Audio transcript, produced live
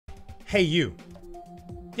Hey, you.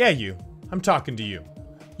 Yeah, you. I'm talking to you.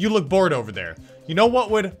 You look bored over there. You know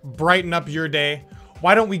what would brighten up your day?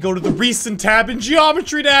 Why don't we go to the recent tab in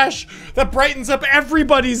Geometry Dash? That brightens up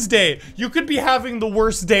everybody's day. You could be having the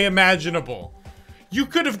worst day imaginable. You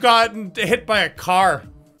could have gotten hit by a car.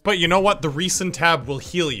 But you know what? The recent tab will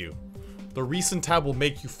heal you. The recent tab will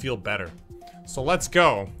make you feel better. So let's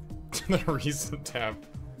go to the recent tab.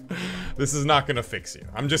 This is not gonna fix you.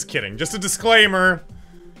 I'm just kidding. Just a disclaimer.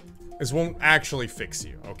 This won't actually fix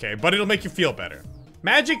you, okay? But it'll make you feel better.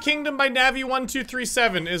 Magic Kingdom by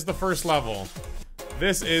Navi1237 is the first level.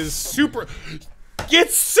 This is super...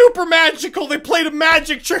 It's super magical! They played a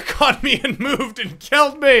magic trick on me and moved and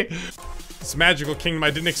killed me! It's Magical Kingdom. I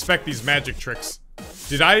didn't expect these magic tricks.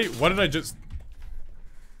 Did I? What did I just...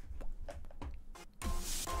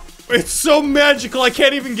 It's so magical, I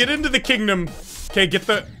can't even get into the kingdom. Okay, get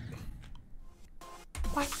the...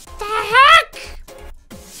 What the heck?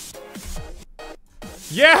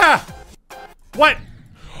 Yeah! What?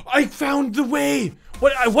 I found the way!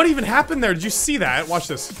 What even happened there? Did you see that? Watch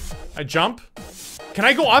this. I jump. Can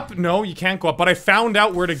I go up? No, you can't go up, but I found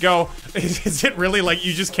out where to go. Is it really like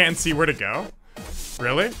you just can't see where to go?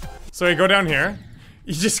 Really? So you go down here.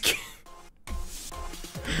 You just can't.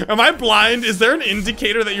 Am I blind? Is there an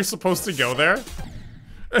indicator that you're supposed to go there?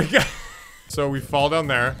 So we fall down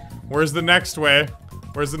there. Where's the next way?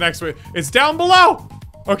 Where's the next way? It's down below!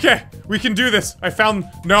 Okay, we can do this. I found-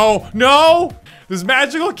 No! No! This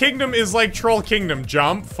Magical Kingdom is like Troll Kingdom.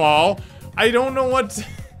 Jump, fall. I don't know what to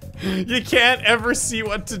You can't ever see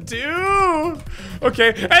what to do! Okay,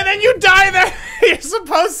 and then you die there! You're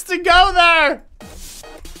supposed to go there!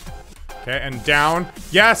 Okay, and down.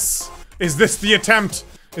 Yes! Is this the attempt?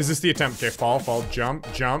 Is this the attempt? Okay, fall, fall, jump,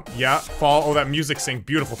 jump. Yeah, fall. Oh, that music sync.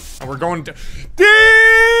 Beautiful. And we're going to...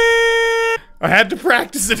 I had to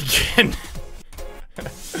practice it again.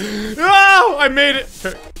 Oh, I made it.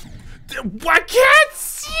 Okay. I can't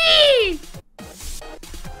see!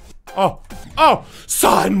 Oh. Oh!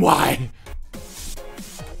 Son, why?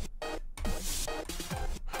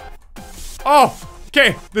 Oh!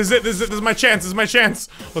 Okay, this is it, this is my chance, this is my chance.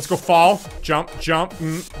 Let's go fall, jump, jump,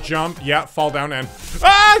 jump, yeah, fall down and...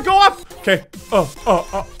 Ah, go up! Okay,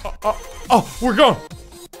 we're going.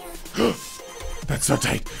 That's so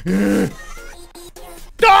tight.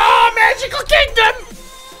 Oh, Magical Kingdom!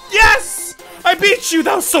 Yes! I beat you,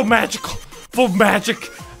 that was so magical. Full of magic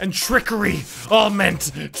and trickery, all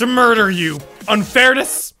meant to murder you.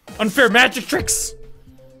 Unfairness, unfair magic tricks.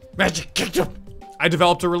 Magic Kingdom. I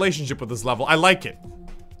developed a relationship with this level. I like it.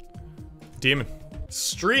 Demon.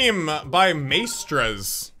 Stream by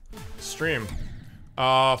Maestras. Stream.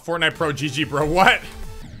 Fortnite Pro, GG bro. What?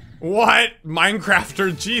 What?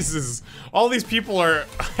 Minecrafter, Jesus. All these people are,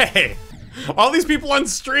 hey. All these people on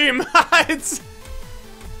stream. It's...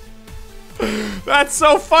 That's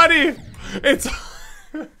so funny. It's...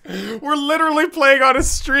 We're literally playing on a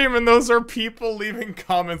stream and those are people leaving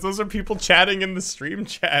comments. Those are people chatting in the stream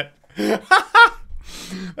chat.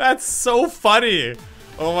 That's so funny.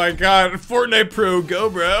 Oh my god. Fortnite Pro, go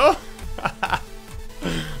bro.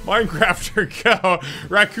 Minecrafter, go.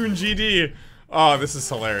 Raccoon GD. Oh, this is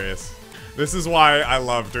hilarious. This is why I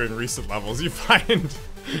love doing recent levels. You find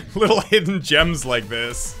little hidden gems like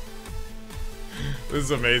this. This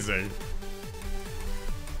is amazing.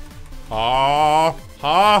 Ah,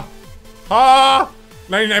 ha, ha.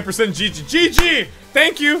 99% GG. GG!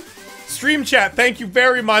 Thank you. Stream chat, thank you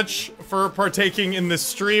very much for partaking in this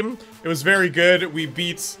stream. It was very good. We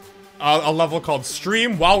beat a level called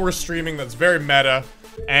Stream while we're streaming. That's very meta.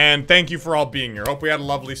 And thank you for all being here. Hope we had a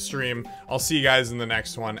lovely stream. I'll see you guys in the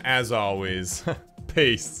next one. As always,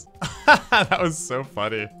 peace. That was so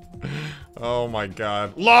funny. Oh my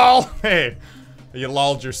god. LOL! Hey, you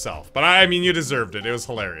lolled yourself. But I mean, you deserved it. It was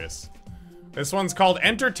hilarious. This one's called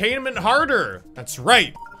Entertainment Harder. That's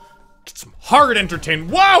right. Get some hard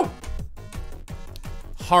entertainment. Whoa!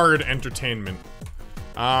 Hard entertainment.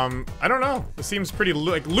 I don't know. This seems pretty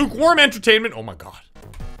like lukewarm entertainment. Oh my god.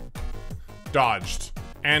 Dodged.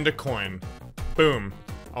 And a coin. Boom.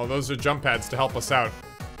 Oh, those are jump pads to help us out.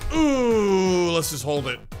 Ooh, let's just hold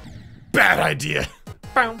it. Bad idea.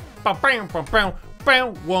 Bow, bow, bow, bow, bow,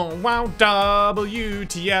 bow, wow, wow,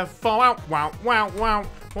 WTF, wow, wow, wow, wow,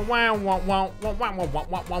 Wow, wow, wow, wow, wow, wow,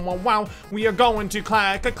 wow, wow, wow, wow. We are going to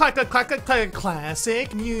classic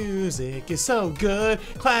music is so good.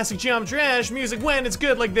 Classic Geometry Dash music when it's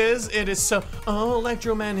good like this, it is so. Oh,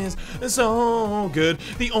 Electro Man is so good.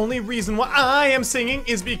 The only reason why I am singing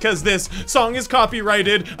is because this song is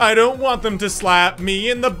copyrighted. I don't want them to slap me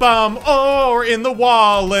in the bum or in the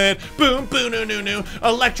wallet. Boom, boom, no, no, no.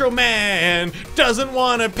 Electro Man doesn't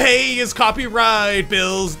want to pay his copyright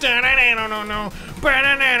bills. No, no,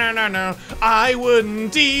 no, no. I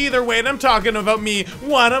wouldn't either. Wait, I'm talking about me.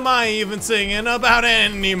 What am I even singing about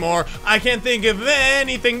anymore? I can't think of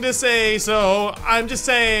anything to say, so I'm just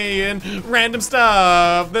saying random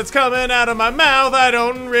stuff that's coming out of my mouth. I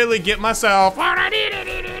don't really get myself.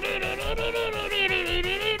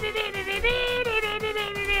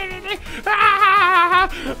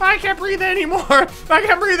 I can't breathe anymore. I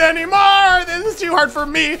can't breathe anymore. This is too hard for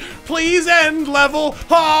me. Please end level.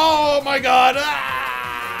 Oh my god.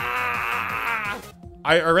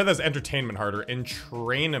 I read that as entertainment harder,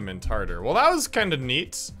 entrainment harder. Well, that was kind of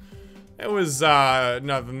neat. It was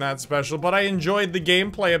nothing that special, but I enjoyed the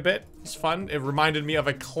gameplay a bit. It was fun. It reminded me of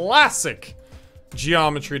a classic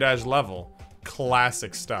Geometry Dash level.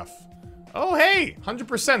 Classic stuff. Oh, hey,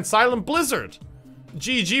 100% Silent Blizzard.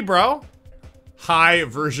 GG, bro. Hi,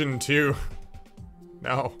 version 2.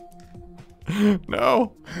 No.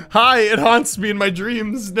 No. Hi, it haunts me in my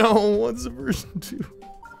dreams. No, what's a version 2?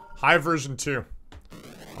 Hi, version 2.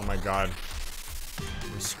 Oh my god.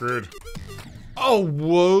 I'm screwed. Oh,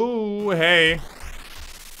 whoa, hey.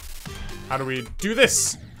 How do we do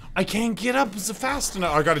this? I can't get up fast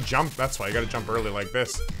enough. I gotta jump, that's why. I gotta jump early like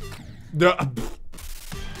this.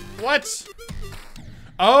 What?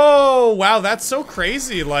 Oh, wow, that's so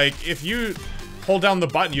crazy. Like, if you hold down the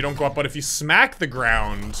button, you don't go up, but if you smack the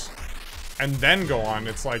ground and then go on,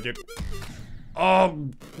 it's like it... Oh,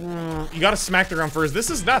 you gotta smack the ground first. This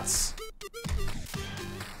is nuts.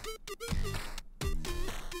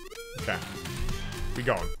 Okay. We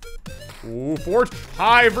going. Ooh, forward.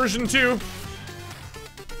 Hi, version 2.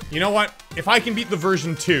 You know what? If I can beat the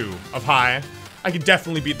version 2 of Hi, I can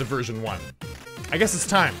definitely beat the version 1. I guess it's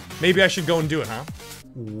time. Maybe I should go and do it, huh?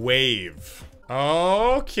 Wave.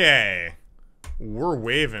 Okay. We're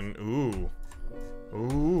waving. Ooh.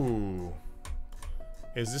 Ooh.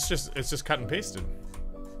 Is this just, it's just cut and pasted.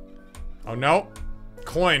 Oh no.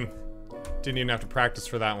 Coin. Didn't even have to practice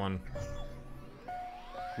for that one.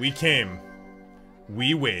 We came.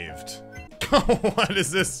 We waved. What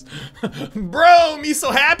is this? Bro, me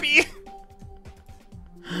so happy.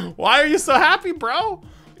 Why are you so happy, bro?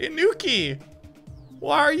 Inuki.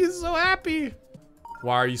 Why are you so happy?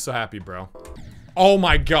 Why are you so happy, bro? Oh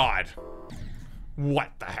my god.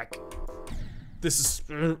 What the heck? This is...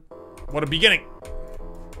 what a beginning.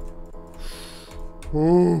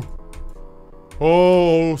 Oh.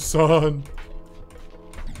 Oh, son.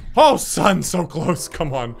 Oh, son, so close.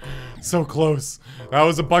 Come on. So close. That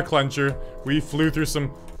was a butt clencher. We flew through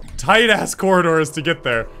some tight-ass corridors to get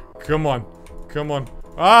there. Come on. Come on.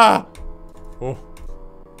 Ah! Oh.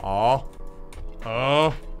 Oh.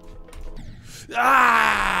 Oh.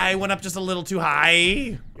 Ah! I went up just a little too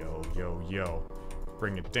high. Yo, yo, yo.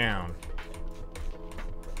 Bring it down.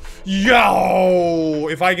 Yo!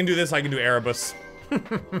 If I can do this, I can do Erebus.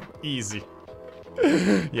 Easy.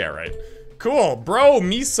 Yeah, right. Cool, bro,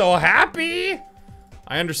 me so happy.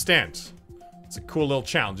 I understand. It's a cool little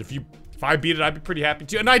challenge. If I beat it, I'd be pretty happy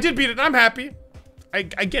too. And I did beat it, and I'm happy. I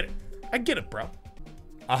get it. I get it, bro.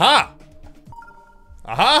 Aha!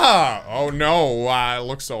 Aha! Oh no, it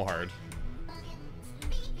looks so hard.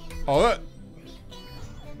 Oh,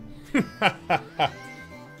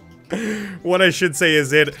 what I should say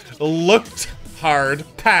is it looked hard,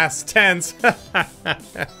 past tense.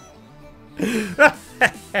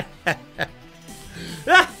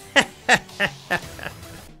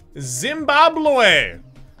 Zimbabwe.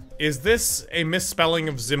 Is this a misspelling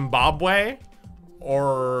of Zimbabwe?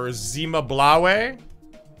 Or Zimablawe?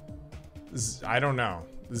 I don't know.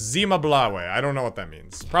 Zimablawe. I don't know what that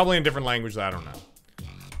means. Probably in a different language that I don't know.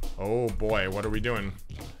 Oh boy, what are we doing?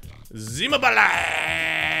 Zimablawe!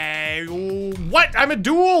 What? I'm a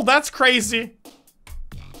duel? That's crazy.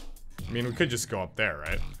 I mean, we could just go up there,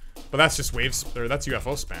 right? But that's just waves, or that's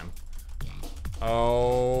UFO spam.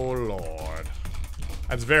 Oh lord.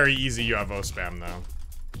 That's very easy UFO spam though.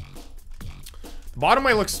 The bottom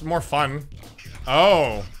way looks more fun.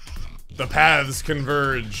 Oh. The paths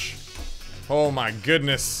converge. Oh my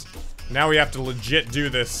goodness. Now we have to legit do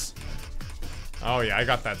this. Oh yeah, I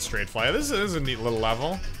got that straight fly. This is a neat little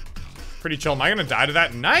level. Pretty chill. Am I gonna die to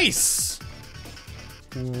that? Nice!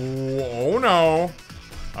 Oh no.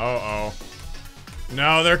 Uh-oh.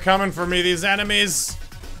 No, they're coming for me, these enemies.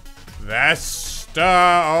 Vesta.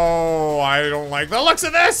 Oh, I don't like the looks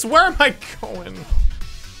of this. Where am I going?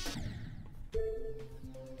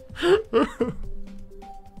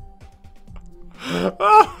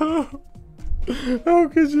 How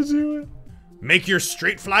could you do it? Make your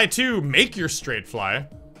straight fly too. Make your straight fly.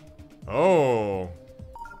 Oh.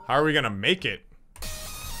 How are we gonna make it?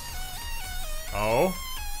 Oh.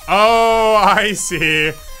 Oh, I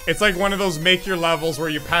see. It's like one of those make your levels where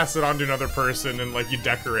you pass it on to another person and like you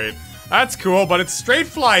decorate. That's cool, but it's straight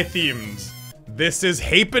fly themed. This is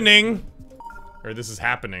happening. Or this is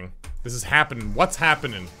happening. This is happening. What's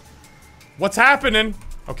happening? What's happening?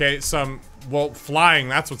 Okay, well, flying,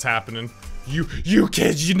 that's what's happening. You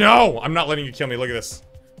kids, you know! I'm not letting you kill me, look at this.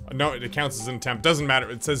 No, it counts as an attempt. Doesn't matter,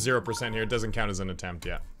 it says 0% here, it doesn't count as an attempt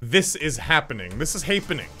yet. This is happening. This is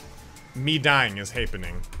happening. Me dying is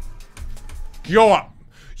happening. Go up!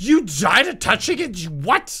 You died at touching it?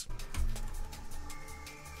 What?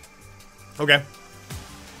 Okay.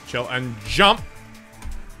 Chill and jump.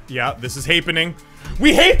 Yeah, this is happening.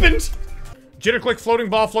 We happened! Jitter click, floating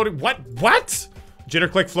ball, floating, what? Jitter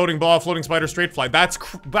click, floating ball, floating spider, straight fly. That's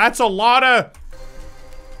a lot of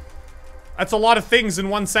things in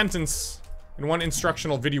one sentence. In one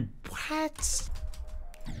instructional video. What?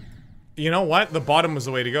 You know what? The bottom was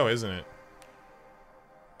the way to go, isn't it?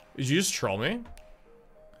 Did you just troll me?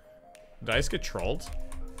 Did I just get trolled?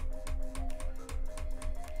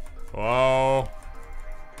 Whoa.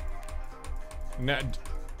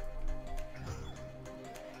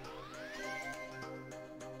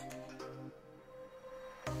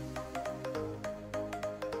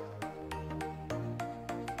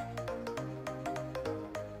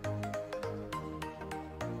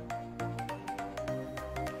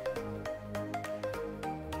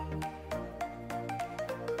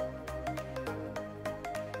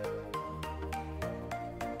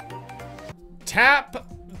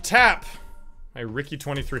 Tap. My Ricky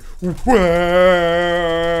 23.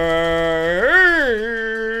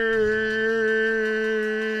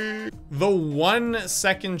 The 1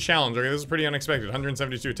 second challenge. Okay, this is pretty unexpected.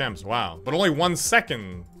 172 attempts. Wow. But only 1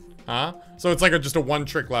 second. Huh? So it's like just a one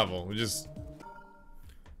trick level. Just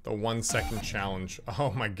the 1 second challenge.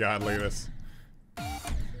 Oh my god, look at this.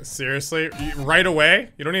 Seriously? Right away?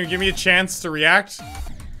 You don't even give me a chance to react?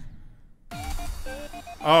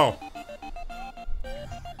 Oh.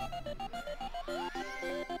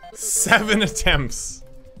 7 attempts.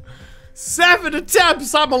 7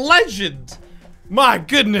 attempts! I'm a legend! My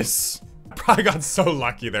goodness! I got so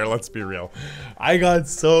lucky there, let's be real. I got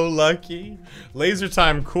so lucky. Laser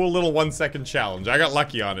time, cool little 1 second challenge. I got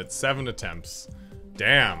lucky on it. 7 attempts.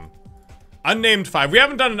 Damn. Unnamed 5. We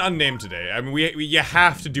haven't done an unnamed today. I mean, you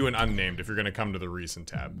have to do an unnamed if you're gonna come to the recent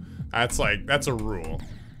tab. That's a rule.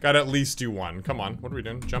 Gotta at least do one. Come on, what are we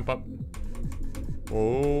doing? Jump up.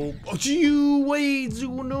 Oh, you wait,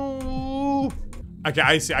 no. Okay,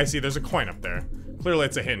 I see. There's a coin up there. Clearly,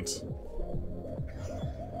 it's a hint.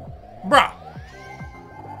 Bruh.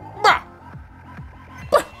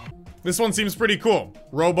 This one seems pretty cool.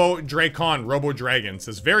 Robo Dragon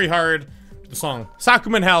says very hard. The song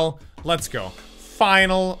Sakuman Hell. Let's go.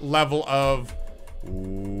 Final level of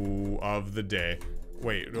the day.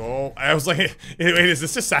 Wait, oh, I was like, wait, is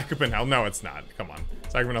this just Sakuman Hell? No, it's not. Come on.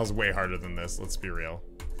 Sakuman Hell's way harder than this, let's be real.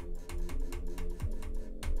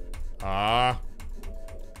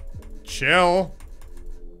 Chill.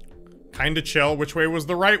 Kinda chill. Which way was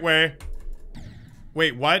the right way?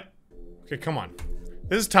 Wait, what? Okay, come on.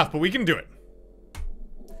 This is tough, but we can do it.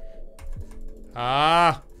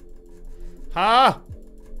 I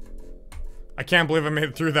can't believe I made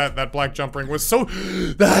it through that black jump ring. Was so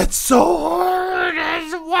that's so hard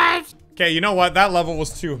as what? Okay, you know what? That level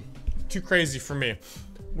was too crazy for me.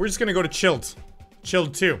 We're just gonna go to Chilled.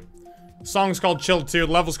 Chilled 2. The song's called Chilled 2.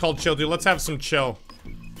 The level's called Chilled 2. Let's have some chill.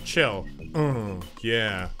 Chill.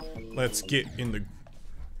 Yeah. Let's get in the...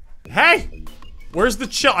 Hey! Where's the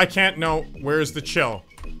chill? I can't know. Where's the chill?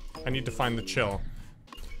 I need to find the chill.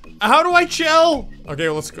 How do I chill? Okay,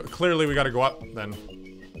 well, let's go. Clearly we gotta go up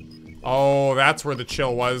then. Oh, that's where the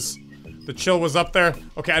chill was. The chill was up there.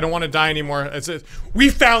 Okay, I don't want to die anymore. We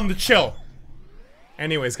found the chill!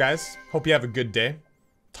 Anyways, guys, hope you have a good day.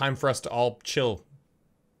 Time for us to all chill.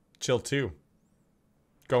 Chill too.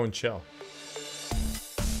 Go and chill.